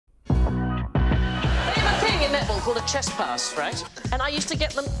called a chest pass, right? And I used to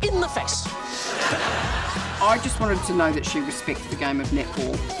get them in the face. I just wanted to know that she respects the game of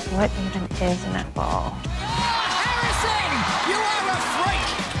netball. What even is netball? Harrison, you are a freak!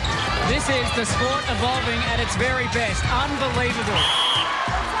 This is the sport evolving at its very best. Unbelievable.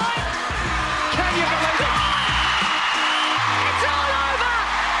 Can you believe it? It's all over!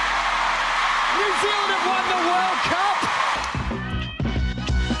 New Zealand have won the World Cup!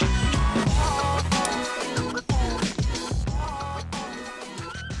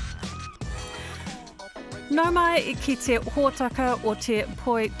 Nau mai ki te hōtaka o te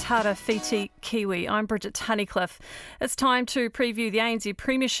poi tarawhiti Kiwi. I'm Bridget Tunnicliffe. It's time to preview the ANZ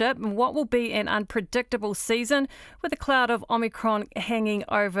Premiership and what will be an unpredictable season with a cloud of Omicron hanging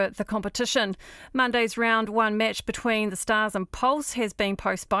over the competition. Monday's round one match between the Stars and Pulse has been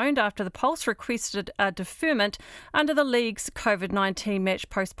postponed after the Pulse requested a deferment under the league's COVID-19 match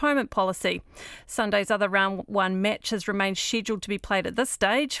postponement policy. Sunday's other round one matches remain scheduled to be played at this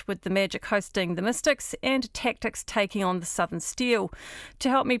stage, with the Magic hosting the Mystics and Tactics taking on the Southern Steel. To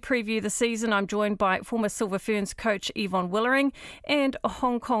help me preview the season, I'm joined by former Silver Ferns coach Yvonne Willering and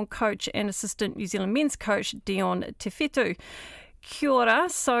Hong Kong coach and assistant New Zealand men's coach Dion Te Whetu. Kia ora.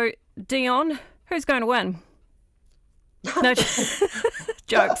 So, Dion, who's going to win? No,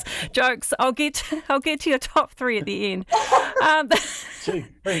 jokes. I'll get to your top three at the end. Gee,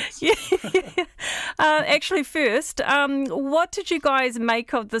 thanks. Yeah. Actually, first, what did you guys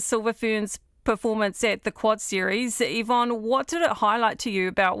make of the Silver Ferns performance at the Quad Series? Yvonne, what did it highlight to you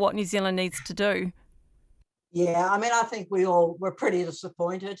about what New Zealand needs to do? Yeah, I mean, I think we all were pretty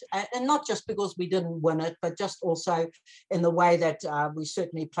disappointed, and not just because we didn't win it, but just also in the way that we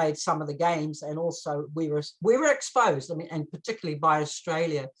certainly played some of the games, and also we were exposed. I mean, and particularly by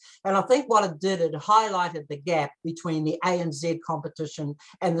Australia. And I think what it did, it highlighted the gap between the ANZ competition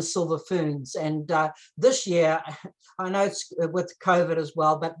and the Silver Ferns. And this year, I know it's with COVID as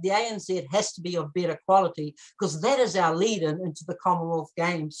well, but the ANZ has to be of better quality because that is our lead-in into the Commonwealth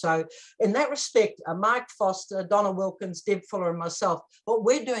Games. So in that respect, Mike Foster, Donna Wilkins, Deb Fuller and myself, what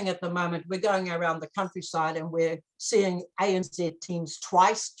we're doing at the moment, we're going around the countryside and we're seeing ANZ teams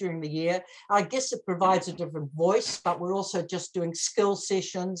twice during the year. I guess it provides a different voice, but we're also just doing skill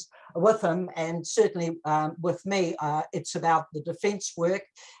sessions with them, and certainly with me, it's about the defence work.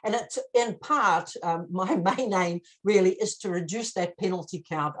 And it's in part, my main aim really is to reduce that penalty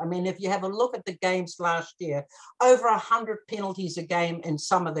count. I mean, if you have a look at the games last year, over 100 penalties a game in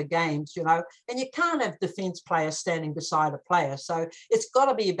some of the games, you know, and you can't have defence players standing beside a player. So it's got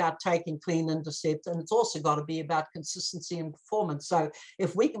to be about taking clean intercepts, and it's also got to be about consistency and performance. So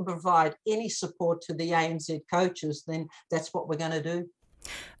if we can provide any support to the ANZ coaches, then that's what we're going to do.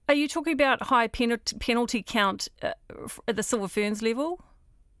 Are you talking about high penalty count at the Silver Ferns level?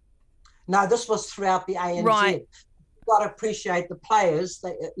 No, this was throughout the ANZ. Right. You've got to appreciate the players.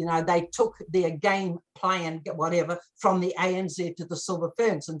 They took their game plan, whatever, from the ANZ to the Silver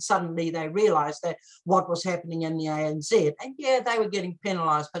Ferns, and suddenly they realised that what was happening in the ANZ, and yeah, they were getting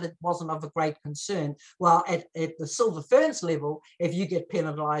penalised, but it wasn't of a great concern. Well, at the Silver Ferns level, if you get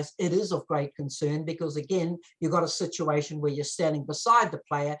penalised, it is of great concern because, again, you've got a situation where you're standing beside the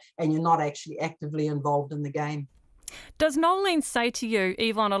player and you're not actually actively involved in the game. Does Nolene say to you,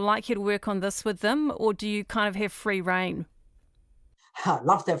 Yvonne, I'd like you to work on this with them, or do you kind of have free rein? I'd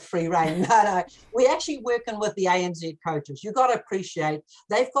love to have free rein. No. We're actually working with the ANZ coaches. You've got to appreciate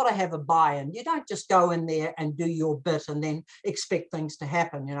they've got to have a buy-in. You don't just go in there and do your bit and then expect things to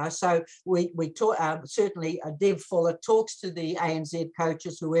happen, you know. So we talk, certainly Deb Fuller talks to the ANZ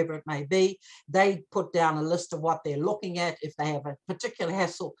coaches, whoever it may be. They put down a list of what they're looking at. If they have a particular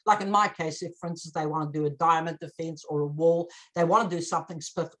hassle, like in my case, if, for instance, they want to do a diamond defence or a wall, they want to do something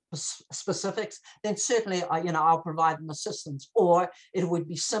specifics, then certainly, I'll provide them assistance. Or it would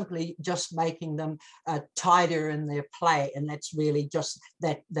be simply just making them tighter in their play, and that's really just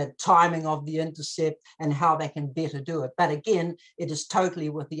the timing of the intercept and how they can better do it. But again, it is totally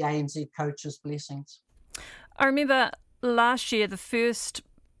with the ANZ coaches' blessings. I remember last year, the first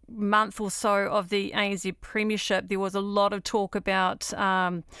month or so of the ANZ Premiership, there was a lot of talk about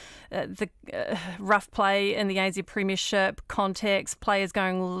the rough play in the ANZ Premiership, contacts, players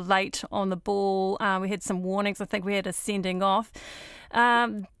going late on the ball. We had some warnings. I think we had a sending off.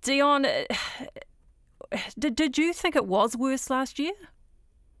 Dion, did you think it was worse last year?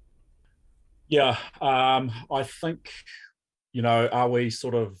 Yeah, I think, are we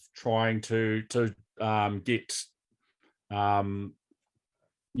sort of trying to get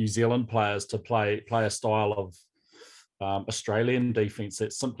New Zealand players to play a style of Australian defence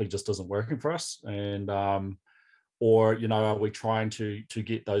that simply just isn't working for us? And or are we trying to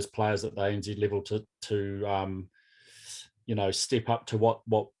get those players at the ANZ level to step up to what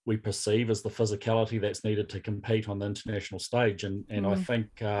we perceive as the physicality that's needed to compete on the international stage, and I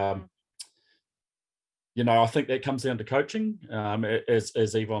think I think that comes down to coaching. As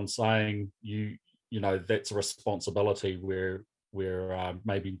Yvonne's saying, that's a responsibility where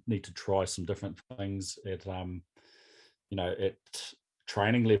maybe need to try some different things at at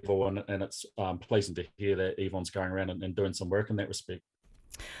training level, and it's pleasing to hear that Yvonne's going around and doing some work in that respect.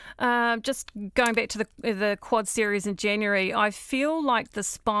 Just going back to the quad series in January, I feel like the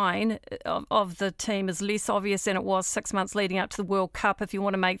spine of the team is less obvious than it was 6 months leading up to the World Cup, if you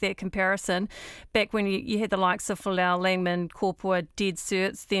want to make that comparison. Back when you had the likes of Folau, Langman, Korpua, dead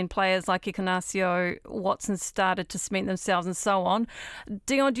certs, then players like Ignazio, Watson started to cement themselves and so on.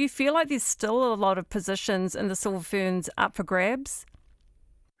 Dion, do you feel like there's still a lot of positions in the Silver Ferns up for grabs?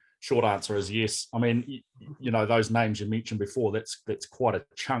 Short answer is yes. I mean, those names you mentioned before, that's quite a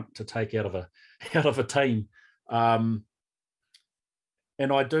chunk to take out of a team. And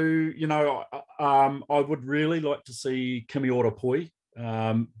I do, I would really like to see Kimi Orapoi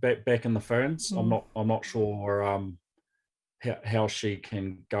back in the Ferns. I'm not sure how she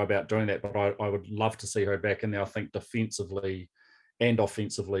can go about doing that, but I would love to see her back in there. I think defensively and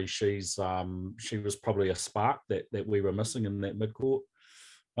offensively, she was probably a spark that we were missing in that midcourt.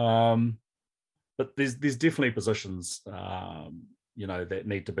 But there's definitely positions that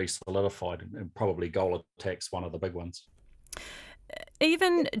need to be solidified, and probably goal attack's one of the big ones.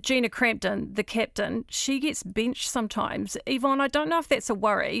 Even Gina Crampton, the captain, she gets benched sometimes. Yvonne, I don't know if that's a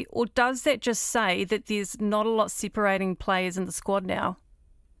worry, or does that just say that there's not a lot separating players in the squad now?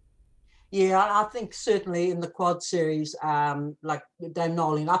 Yeah, I think certainly in the quad series, like Dame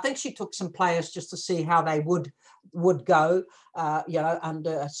Nolan, I think she took some players just to see how they would go,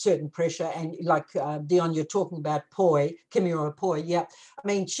 under a certain pressure. And like Dion, you're talking about Kimi Poi. Yeah, I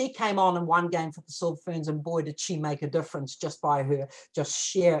mean, she came on in one game for the Silver Ferns, and boy, did she make a difference just by her just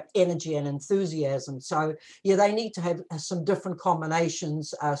sheer energy and enthusiasm. So yeah, they need to have some different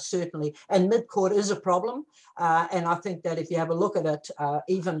combinations, certainly. And midcourt is a problem. And I think that if you have a look at it,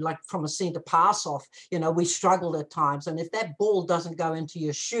 even like from a centre pass off, we struggled at times. And if that ball doesn't go into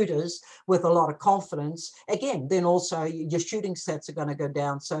your shooters with a lot of confidence, again, then also your shooting sets are going to go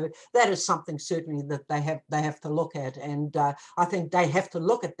down. So that is something certainly that they have to look at. And I think they have to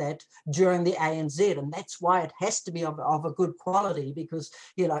look at that during the ANZ. And that's why it has to be of a good quality, because,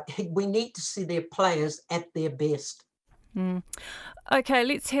 we need to see their players at their best. Okay,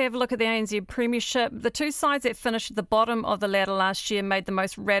 let's have a look at the ANZ Premiership. The two sides that finished at the bottom of the ladder last year made the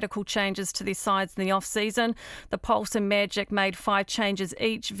most radical changes to their sides in the off-season. The Pulse and Magic made 5 changes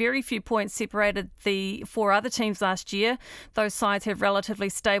each. Very few points separated the 4 other teams last year. Those sides have relatively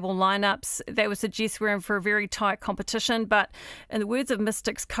stable lineups. That would suggest we're in for a very tight competition, but in the words of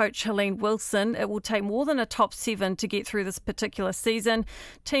Mystics coach Helene Wilson, it will take more than a top 7 to get through this particular season.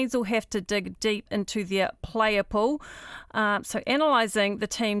 Teams will have to dig deep into their player pool. So analysing the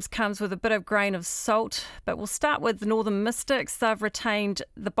teams comes with a bit of grain of salt, but we'll start with the Northern Mystics. They've retained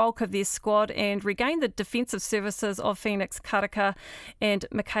the bulk of their squad and regained the defensive services of Phoenix Karaka and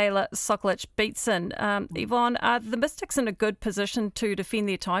Michaela Sokolic-Beatson. Yvonne, are the Mystics in a good position to defend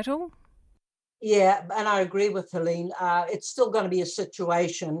their title? Yeah, and I agree with Helene. It's still going to be a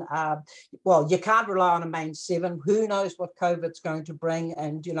situation. You can't rely on a main 7. Who knows what COVID's going to bring?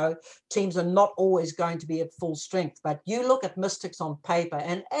 And, teams are not always going to be at full strength. But you look at Mystics on paper,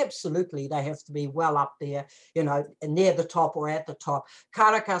 and absolutely they have to be well up there, near the top or at the top.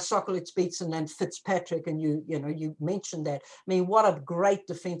 Karaka, Sokolic-Beatson, and Fitzpatrick, and you mentioned that. I mean, what a great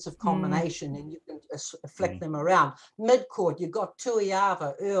defensive combination, and you can flick them around. Midcourt, you've got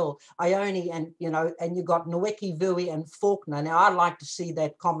Tuiava, Earl, Ione, and you've got Nweki, Vui, and Faulkner. Now, I'd like to see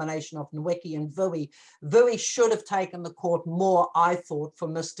that combination of Nweki and Vui. Vui should have taken the court more, I thought, for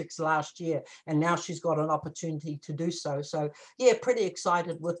Mystics last year, and now she's got an opportunity to do so. So, yeah, pretty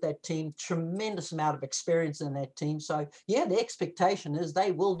excited with that team. Tremendous amount of experience in that team. So, yeah, the expectation is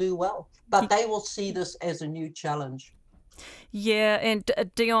they will do well, but they will see this as a new challenge. Yeah, and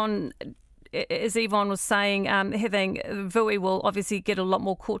Dion, as Yvonne was saying, having Vui will obviously get a lot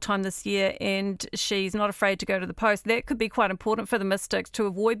more court time this year, and she's not afraid to go to the post. That could be quite important for the Mystics to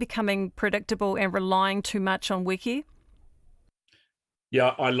avoid becoming predictable and relying too much on Wiki.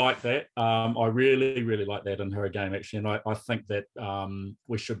 Yeah, I like that. I really, really like that in her game, actually. And I think that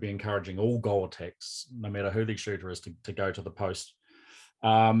we should be encouraging all goal attacks, no matter who the shooter is, to go to the post.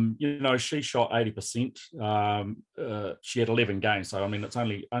 She shot 80%. She had 11 games, so I mean it's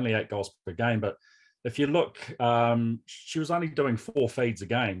only 8 goals per game, but if you look, she was only doing 4 feeds a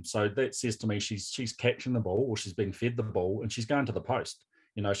game, so that says to me she's catching the ball, or she's being fed the ball, and she's going to the post.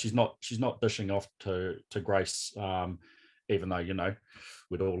 She's not dishing off to Grace, even though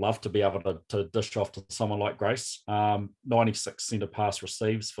we'd all love to be able to dish off to someone like Grace. 96% of pass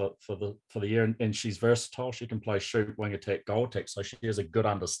receives for the year, and she's versatile. She can play shoot, wing attack, goal attack, so she has a good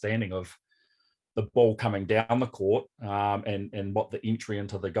understanding of the ball coming down the court, and what the entry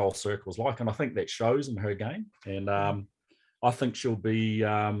into the goal circle is like. And I think that shows in her game. And I think she'll be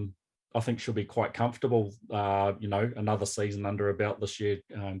quite comfortable, another season under her belt this year,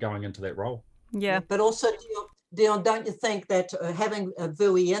 going into that role. Yeah. But also, Dion, don't you think that having a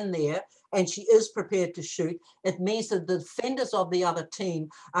Vui in there, and she is prepared to shoot, it means that the defenders of the other team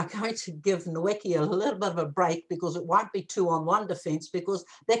are going to give Nweki a little bit of a break, because it won't be 2-on-1 defense, because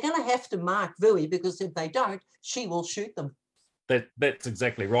they're going to have to mark Vui, because if they don't, she will shoot them. That's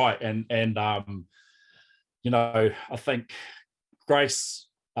exactly right. And I think Grace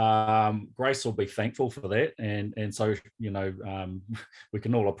will be thankful for that, and so we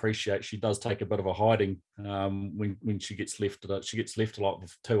can all appreciate she does take a bit of a hiding when she gets left a lot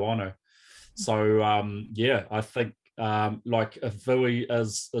with 2 on her. So I think if Vui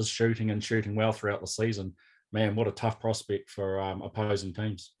is shooting well throughout the season, man, what a tough prospect for opposing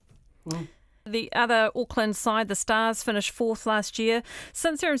teams. The other Auckland side, the Stars, finished 4th last year.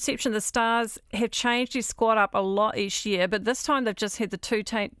 Since their inception, the Stars have changed their squad up a lot each year, but this time they've just had the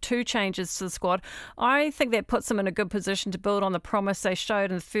two changes to the squad. I think that puts them in a good position to build on the promise they showed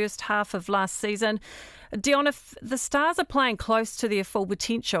in the first half of last season. Dion, if the Stars are playing close to their full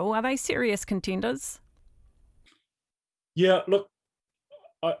potential, are they serious contenders? Yeah, look,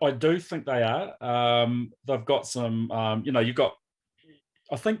 I do think they are. They've got some,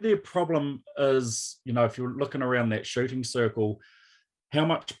 I think their problem is, if you're looking around that shooting circle, how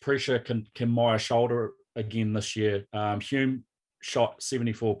much pressure can Maya shoulder again this year? Hume shot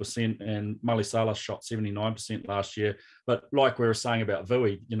 74% and Malisala shot 79% last year. But like we were saying about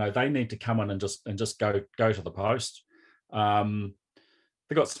Vui, they need to come in and just go to the post. They've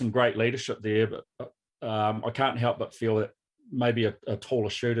got some great leadership there, but I can't help but feel that maybe a taller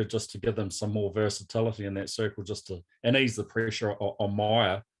shooter, just to give them some more versatility in that circle, and ease the pressure on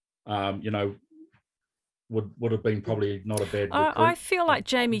Maya, would have been probably not a bad recruit. I feel like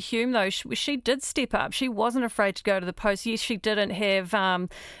Jamie Hume, though, she did step up. She wasn't afraid to go to the post. Yes, she didn't have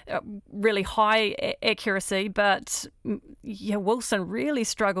really high accuracy, but Wilson really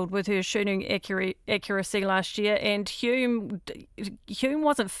struggled with her shooting accuracy last year, and Hume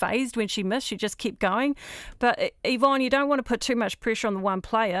wasn't phased when she missed. She just kept going. But Yvonne, you don't want to put too much pressure on the one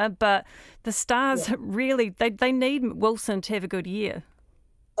player, but the Stars really, they need Wilson to have a good year.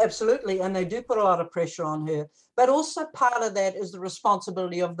 Absolutely, and they do put a lot of pressure on her. But also part of that is the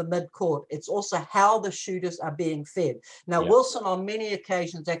responsibility of the mid-court. It's also how the shooters are being fed. Now, Wilson on many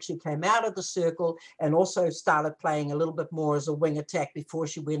occasions actually came out of the circle and also started playing a little bit more as a wing attack before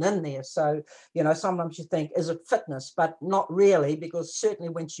she went in there. So, sometimes you think, is it fitness? But not really, because certainly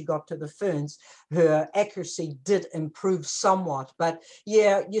when she got to the Ferns, her accuracy did improve somewhat. But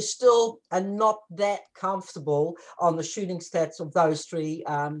yeah, you still are not that comfortable on the shooting stats of those 3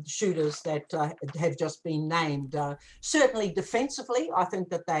 shooters that have just been named. Certainly defensively, I think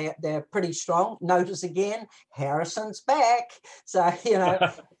that they're pretty strong. Notice again, Harrison's back. So,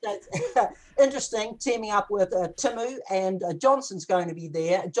 that's interesting, teaming up with Timu, and Johnson's going to be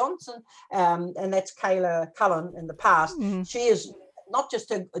there. Johnson, and that's Kayla Cullen in the past. She is not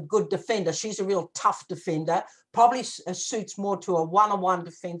just a good defender, she's a real tough defender, probably suits more to a one-on-one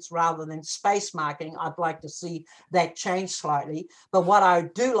defense rather than space marking. I'd like to see that change slightly. But what I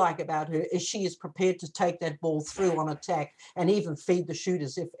do like about her is she is prepared to take that ball through on attack and even feed the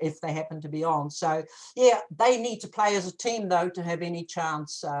shooters if they happen to be on. So, yeah, they need to play as a team, though, to have any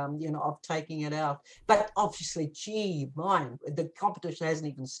chance, of taking it out. But obviously, the competition hasn't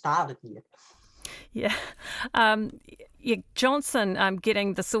even started yet. Yeah. Johnson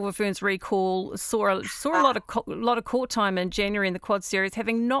getting the Silver Ferns recall saw a lot of court time in January in the Quad Series,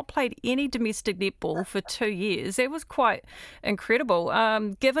 having not played any domestic netball for 2 years. That was quite incredible.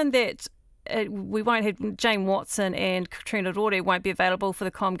 Given that we won't have Jane Watson and Katrina Rore won't be available for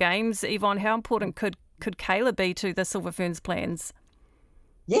the Com Games, Yvonne, how important could Kayla be to the Silver Ferns plans?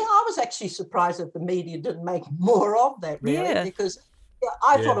 Yeah, I was actually surprised that the media didn't make more of that, really, because Yeah,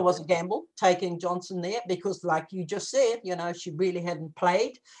 I thought it was a gamble taking Johnson there because, like you just said, she really hadn't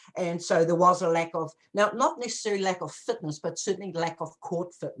played. And so there was a lack of, now, not necessarily lack of fitness, but certainly lack of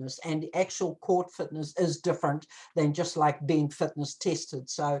court fitness. And the actual court fitness is different than just like being fitness tested.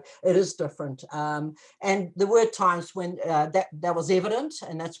 So it is different. And there were times when that was evident,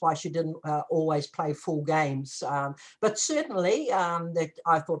 and that's why she didn't always play full games. But certainly that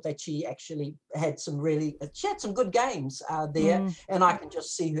I thought that she actually had some good games there. And I can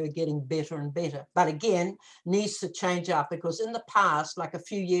just see her getting better and better. But again, needs to change up because in the past, like a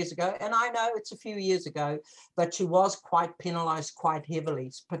few years ago, and I know it's a few years ago, but she was quite penalised quite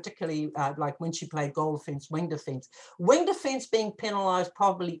heavily, particularly like when she played goal defence, wing defence. Wing defence being penalised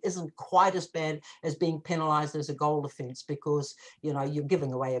probably isn't quite as bad as being penalised as a goal defence because, you're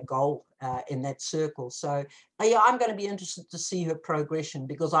giving away a goal in that circle. So, I'm going to be interested to see her progression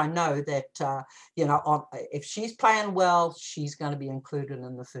because I know that, if she's playing well, she's going to be included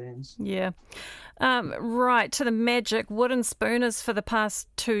in the Ferns. Yeah. Right, to the Magic, wooden spooners for the past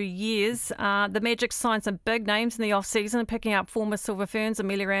 2 years. The Magic signed some big names in the off-season, picking up former Silver Ferns,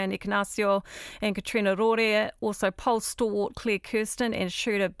 Amelia Ignacio and Katrina Rore, also pole stalwart Claire Kirsten and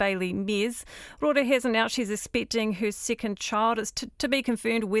shooter Bailey Mez. Rore has announced she's expecting her second child. It's to be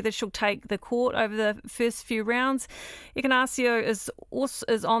confirmed whether she'll take the court over the first few rounds. Ignacio is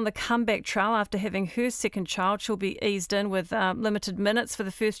on the comeback trail after having her second child. She'll be eased in with limited minutes for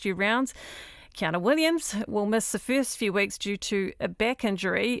the first few rounds. Kiana Williams will miss the first few weeks due to a back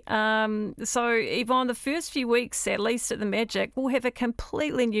injury. So, Yvonne, the first few weeks, at least at the Magic, will have a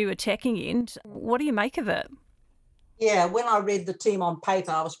completely new attacking end. What do you make of it? Yeah, when I read the team on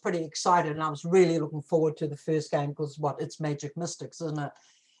paper, I was pretty excited and I was really looking forward to the first game because it's Magic Mystics, isn't it?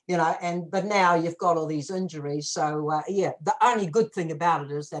 But now you've got all these injuries. So, the only good thing about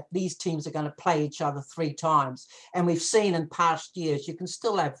it is that these teams are going to play each other 3 times. And we've seen in past years, you can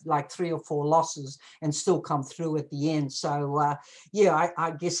still have like 3 or 4 losses and still come through at the end. So,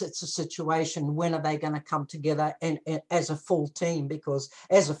 I guess it's a situation, when are they going to come together and as a full team? Because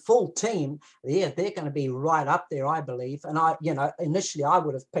as a full team, they're going to be right up there, I believe. And initially I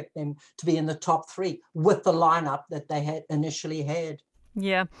would have picked them to be in the top 3 with the lineup that they had initially had.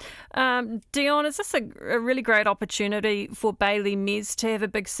 Yeah. Dion, is this a really great opportunity for Bailey Mez to have a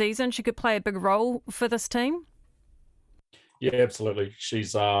big season? She could play a big role for this team? Yeah, absolutely.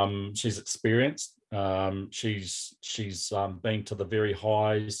 She's experienced. She's been to the very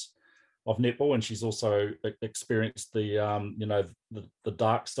highs of netball, and she's also experienced the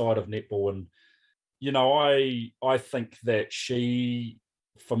dark side of netball. And I think that she,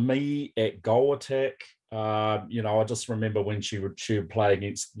 for me, at goal attack, I just remember when she would play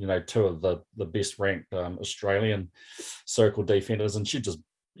against 2 of the best ranked Australian circle defenders, and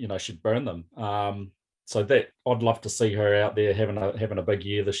she'd burn them. So that I'd love to see her out there having a big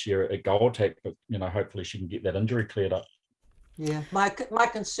year this year at goal attack, but hopefully she can get that injury cleared up. Yeah, my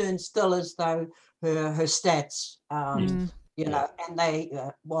concern still is though her stats. And they,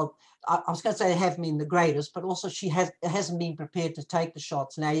 I was going to say they haven't been the greatest, but also she hasn't been prepared to take the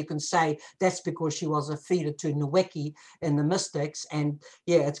shots. Now you can say that's because she was a feeder to Nweki in the Mystics, and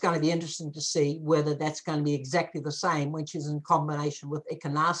it's going to be interesting to see whether that's going to be exactly the same when she's in combination with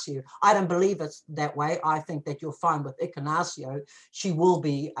Ignacio. I don't believe it's that way. I think that you'll find with Ignacio, she will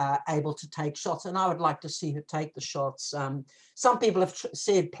be able to take shots, and I would like to see her take the shots. Some people have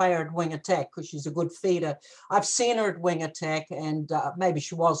said play her at wing attack because she's a good feeder. I've seen her at wing attack, and maybe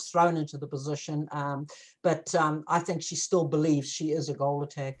she was thrown into the position, but I think she still believes she is a goal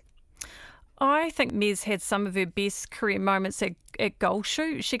attack. I think Mez had some of her best career moments at goal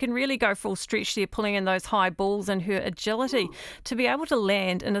shoot. She can really go full stretch there, pulling in those high balls, and her agility to be able to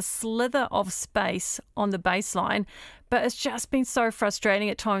land in a slither of space on the baseline. But it's just been so frustrating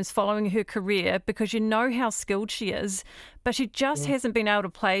at times following her career because you know how skilled she is, but she just hasn't been able to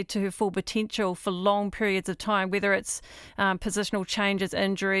play to her full potential for long periods of time, whether it's positional changes,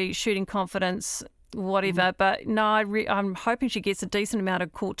 injury, shooting confidence, whatever. But no, I'm hoping she gets a decent amount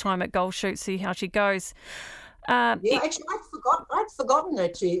of court time at goal shoot, see how she goes. Actually, I'd forgotten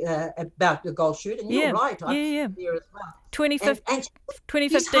that about the goal shoot, and you're right. Yeah. There as well.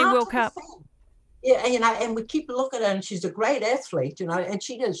 2015 World Cup. Yeah, and we keep looking at her, and she's a great athlete, and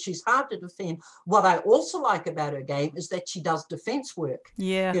she is. She's hard to defend. What I also like about her game is that she does defense work.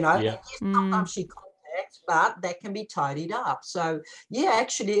 Yeah. Sometimes she contacts, but that can be tidied up. So,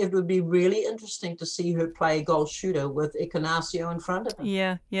 actually, it would be really interesting to see her play goal shooter with Ignacio in front of her.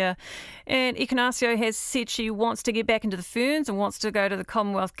 Yeah. And Ignacio has said she wants to get back into the Ferns and wants to go to the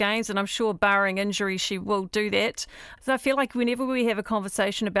Commonwealth Games, and I'm sure barring injury she will do that. So I feel like whenever we have a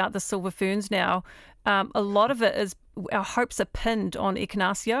conversation about the Silver Ferns now, a lot of it is our hopes are pinned on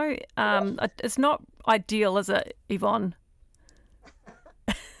Ignacio. It's not ideal, is it, Yvonne?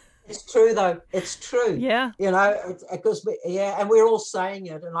 It's true, though. It's true. Yeah. Because and we're all saying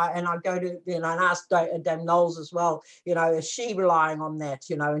it. And I go to, and ask Dame Knowles as well, is she relying on that,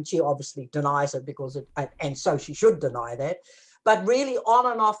 and she obviously denies it and so she should deny that. But really,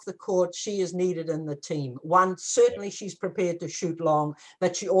 on and off the court, she is needed in the team. One, certainly she's prepared to shoot long,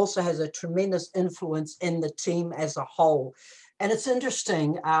 but she also has a tremendous influence in the team as a whole. And it's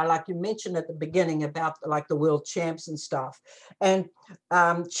interesting, like you mentioned at the beginning about like the world champs and stuff. And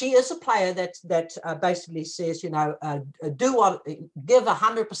she is a player that basically says, give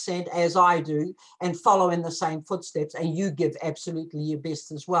 100% as I do and follow in the same footsteps, and you give absolutely your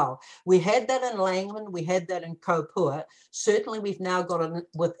best as well. We had that in Langman, we had that in Kopua. Certainly we've now got it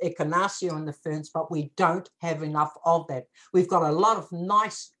with Ignacio in the Ferns, but we don't have enough of that. We've got a lot of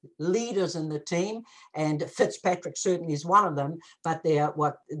nice leaders in the team, and Fitzpatrick certainly is one of them, but they're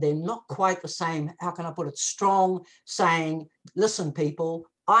not quite the same, how can I put it, strong, saying, listen, people,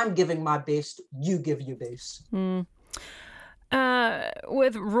 I'm giving my best, you give your best.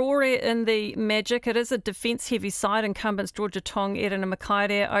 With Rory in the Magic, it is a defence-heavy side. Incumbents Georgia Tong, Erina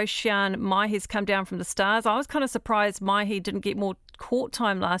Makaire, Ocean Maihi's come down from the Stars. I was kind of surprised Maihi didn't get more court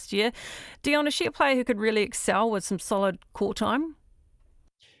time last year. Dion, is she a player who could really excel with some solid court time?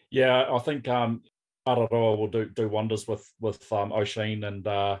 Yeah, I think Araroa will do wonders with Ocean, and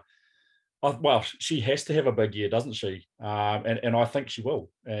well, she has to have a big year, doesn't she? And I think she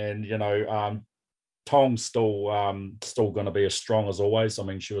will. And Tong's still going to be as strong as always. I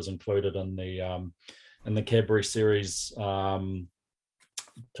mean, she was included in the Cadbury series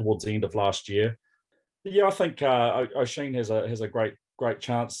towards the end of last year. But yeah, I think Ocean has a great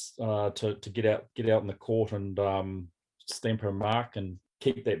chance to get out in the court and stamp her mark and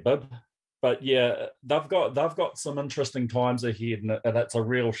keep that bib. But yeah, they've got some interesting times ahead, and that's a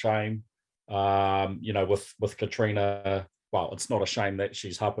real shame. With Katrina, well, it's not a shame that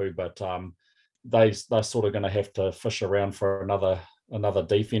she's hapu, but they're sort of going to have to fish around for another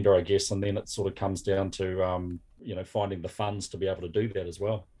defender, I guess, and then it sort of comes down to finding the funds to be able to do that as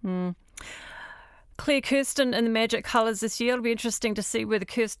well. Claire Kirsten in the Magic colours this year. It'll be interesting to see whether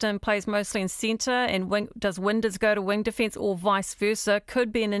Kirsten plays mostly in centre and does Winders go to wing defence or vice versa.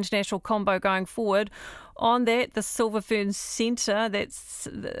 Could be an international combo going forward. On that, the Silver Ferns centre, that's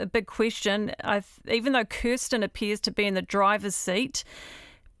a big question. Even though Kirsten appears to be in the driver's seat,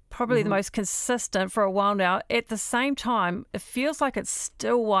 probably the most consistent for a while now. At the same time, it feels like it's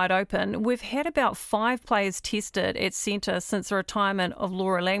still wide open. We've had about 5 players tested at centre since the retirement of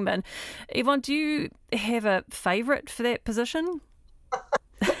Laura Langman. Yvonne, do you have a favourite for that position?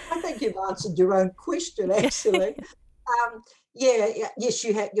 I think you've answered your own question, actually. Yes,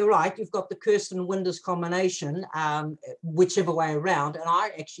 you're right. You've got the Kirsten Winders combination, whichever way around, and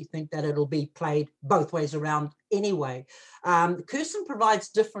I actually think that it'll be played both ways around anyway. Kirsten provides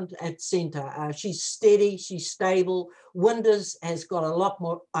different at centre. She's steady, she's stable. Winders has got a lot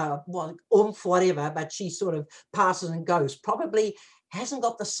more oomph, whatever, but she sort of passes and goes. Probably hasn't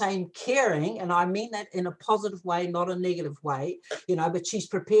got the same caring, and I mean that in a positive way, not a negative way, but she's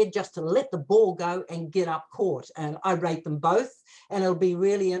prepared just to let the ball go and get up court. And I rate them both, and it'll be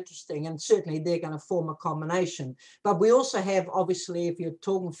really interesting. And certainly they're going to form a combination. But we also have, obviously, if you're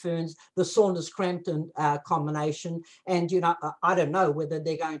talking Ferns, the Saunders-Crampton combination. And, I don't know whether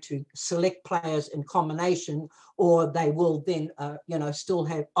they're going to select players in combination or they will then, still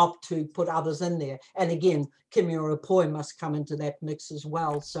opt to put others in there. And again, Kimura Poi must come into that mix as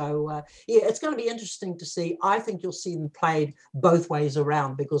well. So, it's going to be interesting to see. I think you'll see them played both ways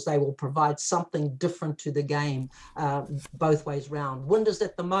around because they will provide something different to the game both ways around. Winders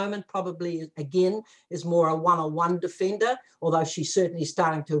at the moment probably, again, is more a one-on-one defender, although she's certainly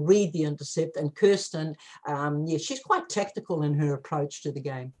starting to read the intercept. And Kirsten, she's quite tactical in her approach to the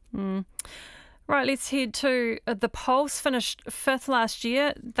game. Right, let's head to the Pulse. Finished 5th last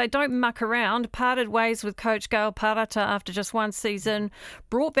year. They don't muck around. Parted ways with coach Gail Parata after just one season.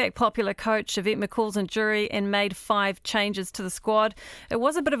 Brought back popular coach Yvette McCall's injury and made 5 changes to the squad. It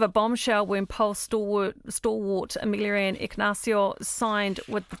was a bit of a bombshell when Pulse stalwart Amelia Ignacio signed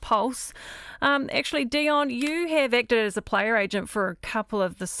with the Pulse. Actually, Dion, you have acted as a player agent for a couple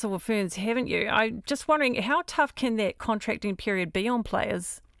of the Silver Ferns, haven't you? I'm just wondering, how tough can that contracting period be on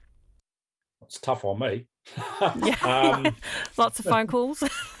players? It's tough on me. Lots of phone calls.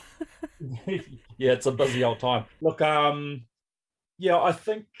 Yeah, it's a busy old time. Look, I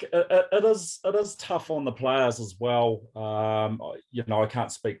think it is tough on the players as well. I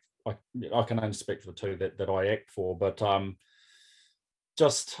can't speak. I can only speak for the 2 that I act for, but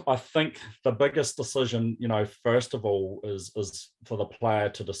I think the biggest decision, first of all, is for the player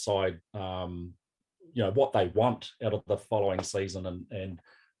to decide, what they want out of the following season.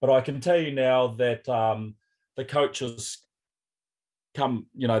 But I can tell you now that the coaches come,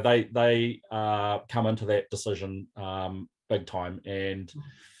 they come into that decision big time, and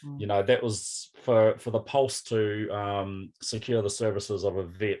that was for the Pulse to secure the services of a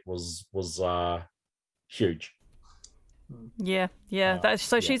vet was huge. Yeah.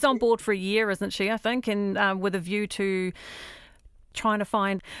 So she's on board for a year, isn't she, I think, and with a view to trying to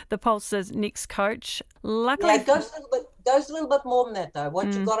find the Pulse's next coach. Luckily, it goes a little bit more than that, though. What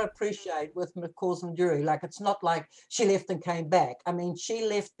you've got to appreciate with McCaws and Jury, it's not like she left and came back. I mean, she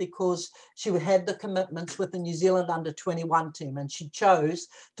left because she had the commitments with the New Zealand under-21 team, and she chose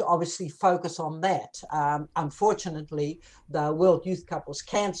to obviously focus on that. Unfortunately, the World Youth Cup was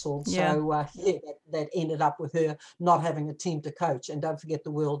cancelled, so that ended up with her not having a team to coach. And don't forget,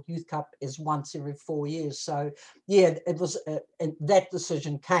 the World Youth Cup is once every 4 years. So, it was that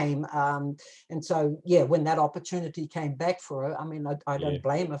decision came, and so when that opportunity came back for her, I mean, I don't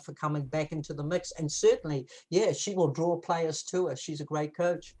blame her for coming back into the mix. And certainly, she will draw players to her. She's a great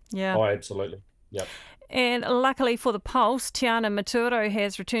coach. Yeah. Oh, absolutely. Yep. And luckily for the Pulse, Tiana Maturo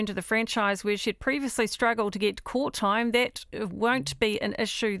has returned to the franchise where she'd previously struggled to get court time. That won't be an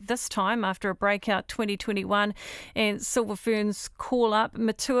issue this time after a breakout 2021. And Silver Ferns call up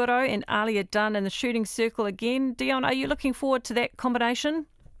Maturo and Alia Dunn in the shooting circle again. Dion, are you looking forward to that combination?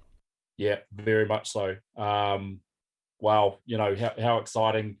 Yeah, very much so. Wow, how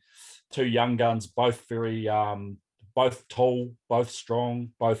exciting. Two young guns, both very, both tall, both strong,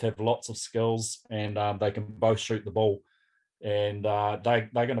 both have lots of skills, and they can both shoot the ball. And they're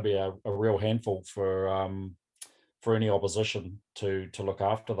going to be a real handful for any opposition to look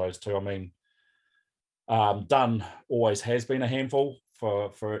after those two. I mean, Dunn always has been a handful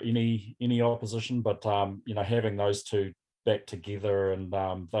for any opposition, but having those two back together, and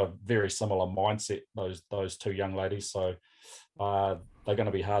they're very similar mindset, those two young ladies, so they're going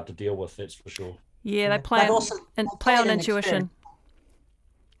to be hard to deal with, that's for sure. They play on intuition.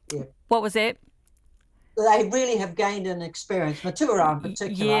 What was that? They really have gained an experience. Matura in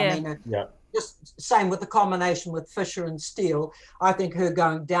particular, I mean, just same with the combination with Fisher and Steele. I think her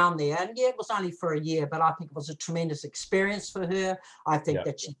going down there, and it was only for a year, but I think it was a tremendous experience for her. I think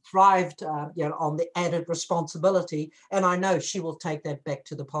that she thrived, on the added responsibility, and I know she will take that back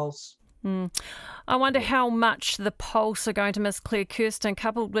to the Pulse. I wonder how much the Pulse are going to miss Claire Kirsten,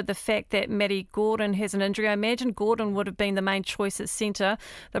 coupled with the fact that Maddie Gordon has an injury. I imagine Gordon would have been the main choice at centre.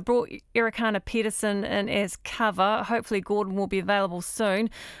 They brought Erikana Peterson in as cover. Hopefully Gordon will be available soon.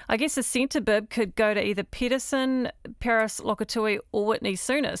 I guess the centre bib could go to either Peterson, Paris Lokatui or Whitney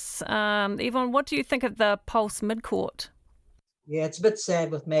Souness. Yvonne, what do you think of the Pulse midcourt? Yeah, it's a bit sad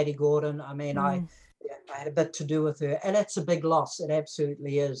with Maddie Gordon. I mean, I had a bit to do with her, and it's a big loss. It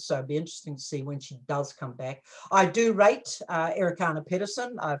absolutely is. So it'll be interesting to see when she does come back. I do rate Erikana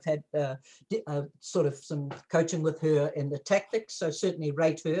Peterson. I've had sort of some coaching with her in the tactics, so certainly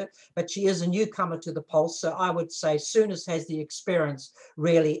rate her. But she is a newcomer to the Pulse, so I would say Souness has the experience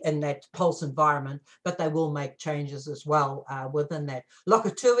really in that Pulse environment, but they will make changes as well within that.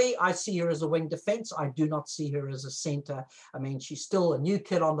 Lokatui, I see her as a wing defence. I do not see her as a centre. I mean, she's still a new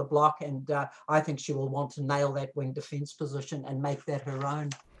kid on the block, and I think she will want to nail that wing defence position and make that her own.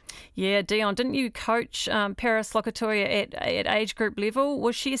 Yeah, Dion, didn't you coach Paris Lokatoya at age group level?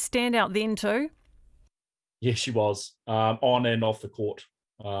 Was she a standout then too? Yeah, she was, on and off the court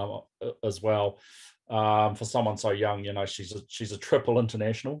as well. For someone so young, she's a triple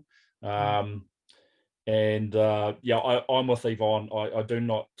international. I'm with Yvonne. I do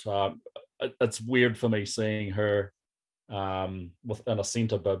not. It's weird for me seeing her within a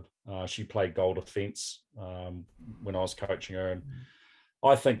centre bib. She played goal defence when I was coaching her, and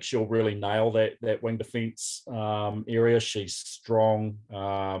I think she'll really nail that wing defence area. She's strong.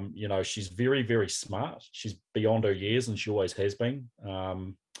 She's very, very smart. She's beyond her years, and she always has been.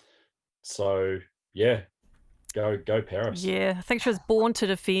 Go Paris. Yeah, I think she was born to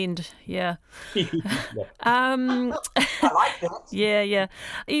defend. Yeah. I like that. Yeah.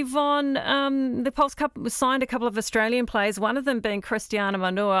 Yvonne, the Pulse Cup signed a couple of Australian players, one of them being Christiana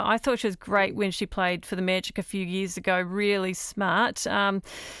Manua. I thought she was great when she played for the Magic a few years ago, really smart. I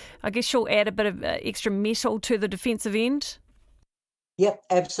guess she'll add a bit of extra metal to the defensive end. Yep,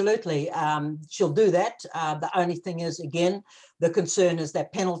 absolutely. She'll do that. The only thing is, again, The concern is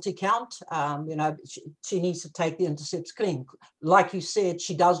that penalty count. You know, she needs to take the intercepts clean. Like you said,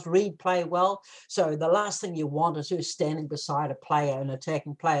 she does read play well. So the last thing you want is her standing beside a player, an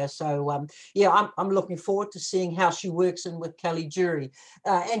attacking player. So yeah, I'm looking forward to seeing how she works in with Kelly Jury.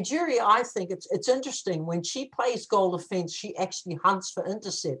 And Jury, I think it's interesting. When she plays goal defense, she actually hunts for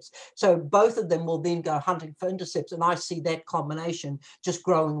intercepts. So both of them will then go hunting for intercepts. And I see that combination just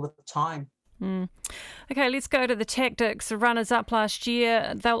growing with time. Okay, let's go to the Tactics. Runners up last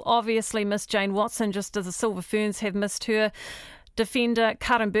year. They'll obviously miss Jane Watson, just as the Silver Ferns have missed her. Defender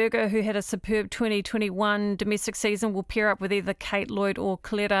Karen Berger, who had a superb 2021 domestic season, will pair up with either Kate Lloyd or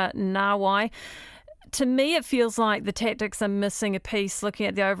Clara Nawai. To me, it feels like the Tactics are missing a piece looking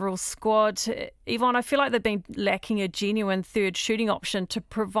at the overall squad. Yvonne, I feel like they've been lacking a genuine third shooting option to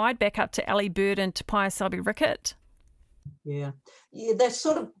provide backup to Ali Bird and Tapia Selby-Rickett. Yeah, they're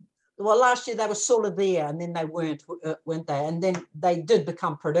sort of, well, last year they were sort of there and then they weren't they? And then they did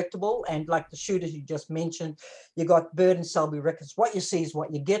become predictable. And like the shooters you just mentioned, you got Bird and Selby-Ricketts. What you see is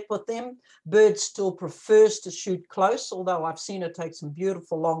what you get with them. Bird still prefers to shoot close, although I've seen her take some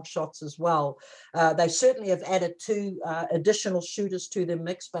beautiful long shots as well. They certainly have added 2 additional shooters to the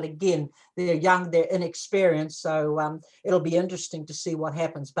mix, but again, they're young, they're inexperienced, so it'll be interesting to see what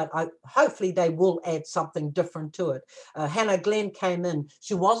happens. But hopefully they will add something different to it. Hannah Glenn came in.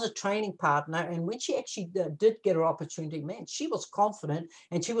 She was a training partner, and when she actually did get her opportunity, man, she was confident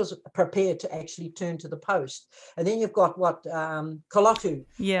and she was prepared to actually turn to the post. And then you've got Kolotu,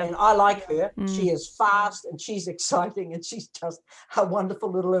 and I like her. She is fast and she's exciting and she's just a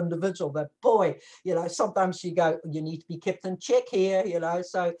wonderful little individual. But boy, you know, sometimes you go, you need to be kept in check here, you know.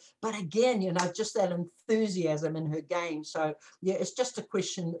 So, but again, you know, just that enthusiasm in her game. So yeah, it's just a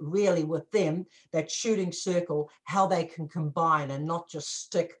question really with them, that shooting circle, how they can combine and not just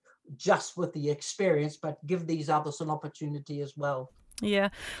stick just with the experience, but give these others an opportunity as well. Yeah.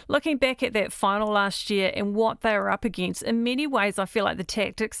 Looking back at that final last year and what they were up against, in many ways I feel like the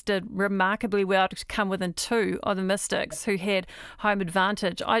Tactics did remarkably well to come within 2 of the Mystics, who had home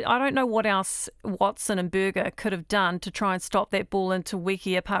advantage. I don't know what else Watson and Berger could have done to try and stop that ball into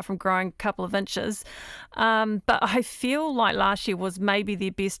Wiki, apart from growing a couple of inches. But I feel like last year was maybe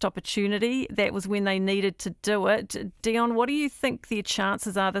their best opportunity. That was when they needed to do it. Dion, what do you think their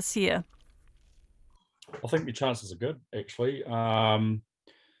chances are this year? I think your chances are good, actually,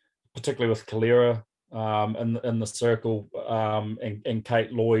 particularly with Clara in the circle, and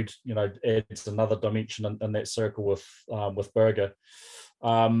Kate Lloyd, you know, adds another dimension in that circle with Berger.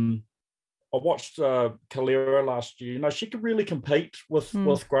 I watched Clara last year. You know, she could really compete with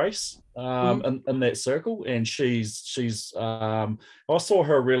Grace in that circle, and she's. I saw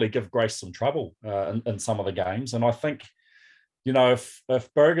her really give Grace some trouble in some of the games, and I think, you know, if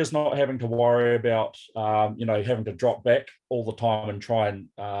Berger's not having to worry about, you know, having to drop back all the time and try and,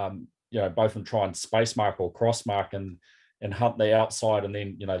 you know, both and try and space mark or cross mark and hunt the outside, and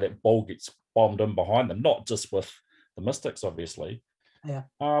then, you know, that ball gets bombed in behind them, not just with the Mystics, obviously. Yeah.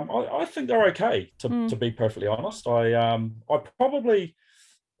 I think they're okay, to be perfectly honest. I probably,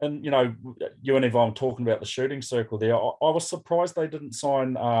 and, you know, you and Yvonne talking about the shooting circle there, I was surprised they didn't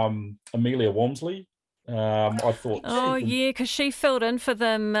sign Amelia Walmsley. I thought. Oh yeah, because she filled in for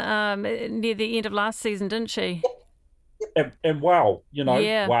them near the end of last season, didn't she? And wow, you know,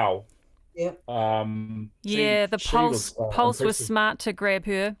 wow. Yeah. The Pulse was smart to grab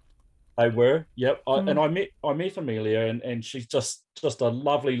her. They were, yep. And I met Amelia, and she's just a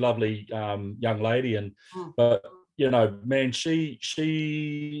lovely young lady. And but you know, man,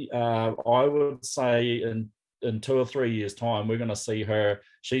 she I would say in 2 or 3 years' time, we're going to see her.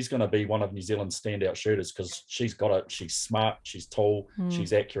 She's going to be one of New Zealand's standout shooters, because she's got it. She's smart. She's tall.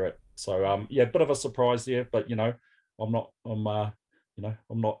 She's accurate. So yeah, bit of a surprise there. But you know, not my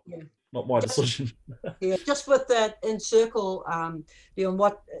decision. Yeah, just with that in circle, you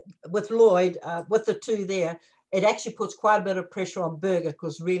know, with Lloyd, with the 2 there, it actually puts quite a bit of pressure on Berger,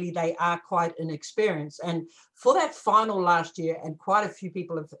 because really they are quite inexperienced. And for that final last year, and quite a few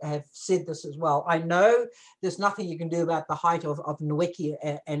people have said this as well, I know there's nothing you can do about the height of Nweki,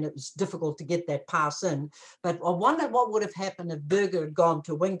 and it was difficult to get that pass in. But I wonder what would have happened if Berger had gone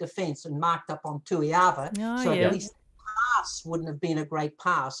to wing defence and marked up on Tuiava. At least pass wouldn't have been a great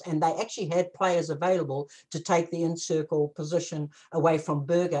pass, and they actually had players available to take the in-circle position away from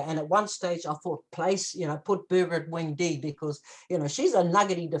Berger. And at one stage I thought, put Berger at wing D, because, you know, she's a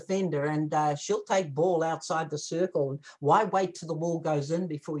nuggety defender, and she'll take ball outside the circle. And why wait till the ball goes in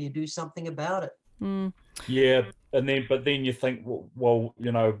before you do something about it? Yeah, but then you think, well,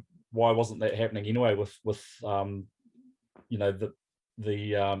 you know, why wasn't that happening anyway with you know,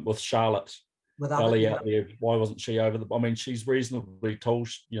 the with Charlotte Ellie out there. Why wasn't she over the? I mean, she's reasonably tall.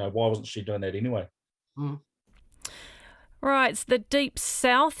 Why wasn't she doing that anyway? Mm. Right, it's the deep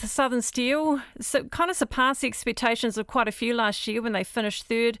south, Southern Steel, so kind of surpassed the expectations of quite a few last year when they finished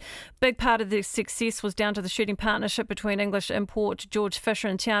third. Big part of their success was down to the shooting partnership between English import George Fisher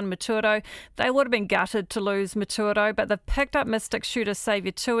and Tiana Maturo. They would have been gutted to lose Maturo, but they've picked up Mystics shooter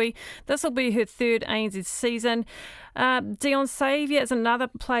Silver Tui. This will be her third ANZ season. Dion, Saviour is another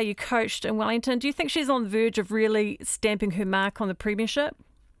player you coached in Wellington. Do you think she's on the verge of really stamping her mark on the Premiership?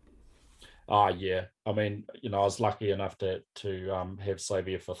 Oh, yeah. I mean, I was lucky enough to have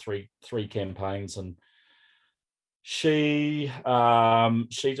Saviour for three campaigns, and she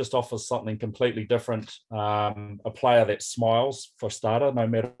just offers something completely different. A player that smiles, for a starter, no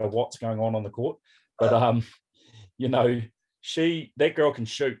matter what's going on the court. But that girl can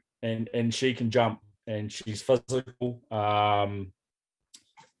shoot and she can jump, and she's physical. I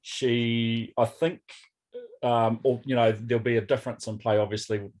think. There'll be a difference in play,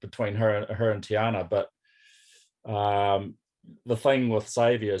 obviously, between her and Tiana. But the thing with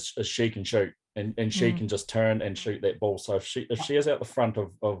Saviour is she can shoot, and she can just turn and shoot that ball. So if she is out the front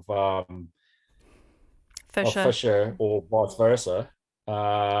of Fisher or vice versa,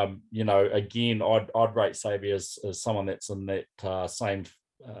 again, I'd rate Saviour as someone that's in that same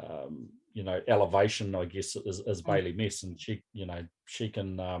elevation, I guess, as Bailey Mess, and she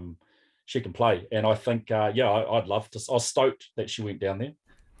can play. And I think, I'd love to. I was stoked that she went down there.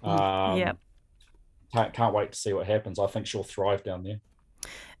 Can't wait to see what happens. I think she'll thrive down there.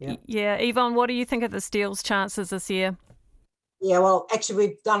 Yeah, Yvonne, what do you think of the Steel's chances this year? Yeah, well, actually,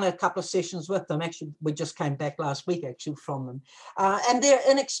 we've done a couple of sessions with them. Actually, we just came back last week, actually, from them. And they're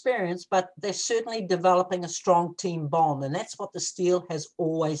inexperienced, but they're certainly developing a strong team bond. And that's what the Steel has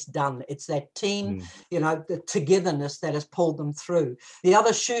always done. It's that team, the togetherness that has pulled them through. The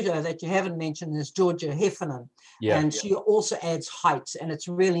other shooter that you haven't mentioned is Georgia Heffernan. Yeah. And she also adds height, and it's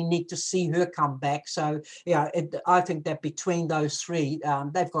really neat to see her come back. So, I think that between those three,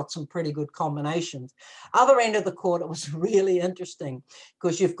 they've got some pretty good combinations. Other end of the court, it was really interesting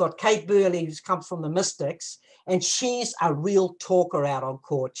because you've got Kate Burley, who's come from the Mystics, and she's a real talker out on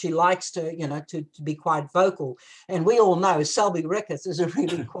court. She likes to, to be quite vocal. And we all know Selby Ricketts is a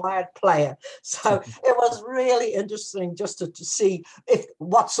really quiet player. So it was really interesting just to see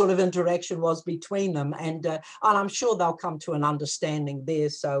what sort of interaction was between them. And I'm sure they'll come to an understanding there.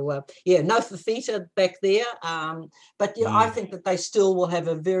 So, no Fafita back there. But I think that they still will have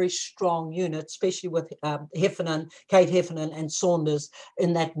a very strong unit, especially with Kate Heffernan and Saunders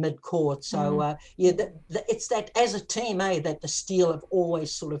in that mid-court. So, it's that as a team, that the Steel have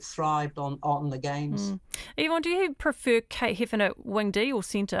always sort of thrived on the games. Yvonne, do you prefer Kate Heffernan at wing D or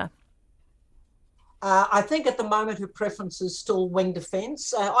centre? I think at the moment her preference is still wing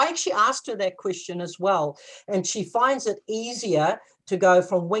defence. I actually asked her that question as well, and she finds it easier to go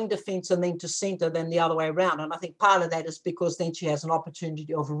from wing defence and then to centre than the other way around. And I think part of that is because then she has an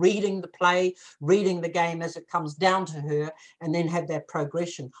opportunity of reading the play, reading the game as it comes down to her, and then have that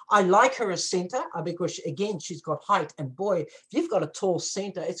progression. I like her as centre because, again, she's got height. And boy, if you've got a tall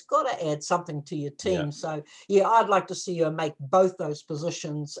centre, it's got to add something to your team. Yeah. So, I'd like to see her make both those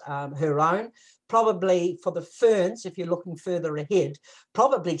positions her own. Probably for the Ferns, if you're looking further ahead,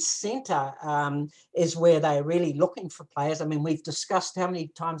 probably centre is where they're really looking for players. I mean, we've discussed how many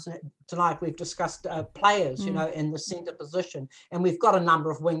times tonight we've discussed players, in the centre position. And we've got a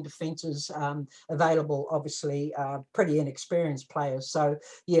number of wing defences available, obviously, pretty inexperienced players. So,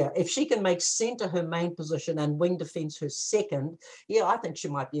 if she can make centre her main position and wing defence her second, I think she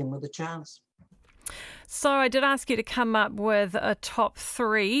might be in with a chance. So I did ask you to come up with a top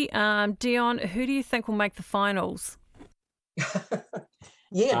three. Dion, who do you think will make the finals?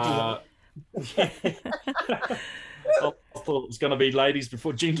 Dion. I thought it was going to be ladies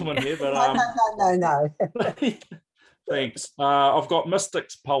before gentlemen here, but no. Thanks. I've got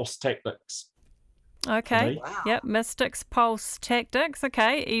Mystics, Pulse, Tactics. Okay. Wow. Yep, Mystics, Pulse, Tactics.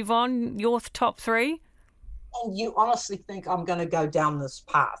 Okay, Yvonne, your top three. And you honestly think I'm going to go down this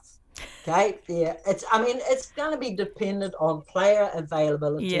path? Okay, it's going to be dependent on player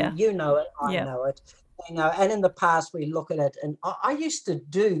availability. Yeah. You know it, I know it. And in the past we look at it, and I used to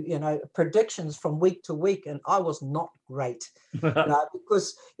do, predictions from week to week, and I was not great,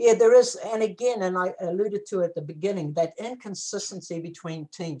 because there is, and again, and I alluded to at the beginning, that inconsistency between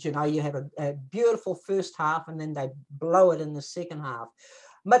teams. You have a beautiful first half, and then they blow it in the second half.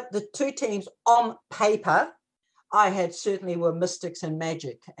 But the two teams on paper I had certainly were Mystics and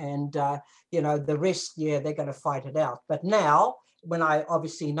Magic, and the rest, they're going to fight it out. But now when I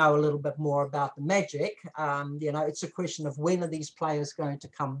obviously know a little bit more about the Magic, it's a question of when are these players going to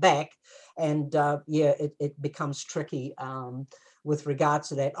come back, and it becomes tricky with regards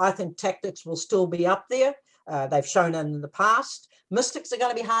to that. I think Tactics will still be up there. They've shown it in the past. Mystics are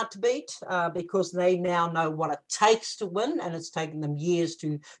going to be hard to beat because they now know what it takes to win, and it's taken them years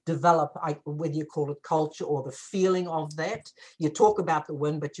to develop, whether you call it culture or the feeling of that. You talk about the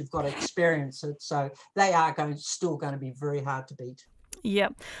win, but you've got to experience it. So they are still going to be very hard to beat.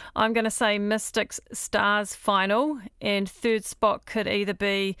 Yep. I'm going to say Mystics Stars final, and third spot could either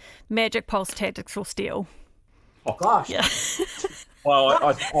be Magic, Pulse, Tactics or Steel. Oh, gosh. Yeah. Well,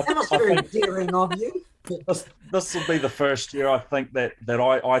 that was very daring of you. This will be the first year I think that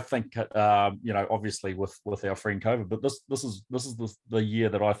I think obviously with our friend COVID, but this is the year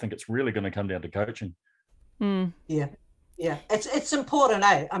that I think it's really going to come down to coaching. Yeah, it's important,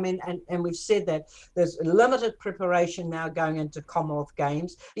 eh? I mean, and we've said that there's limited preparation now going into Commonwealth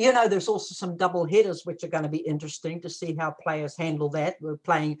Games. There's also some double headers, which are going to be interesting to see how players handle that. We're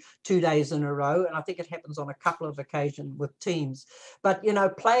playing 2 days in a row, and I think it happens on a couple of occasions with teams. But,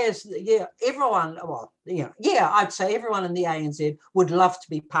 players, everyone, I'd say everyone in the ANZ would love to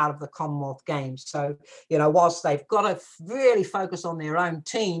be part of the Commonwealth Games. So, whilst they've got to really focus on their own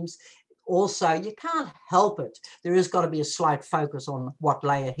teams, also, you can't help it. There has got to be a slight focus on what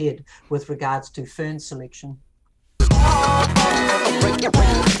lay ahead with regards to Fern selection.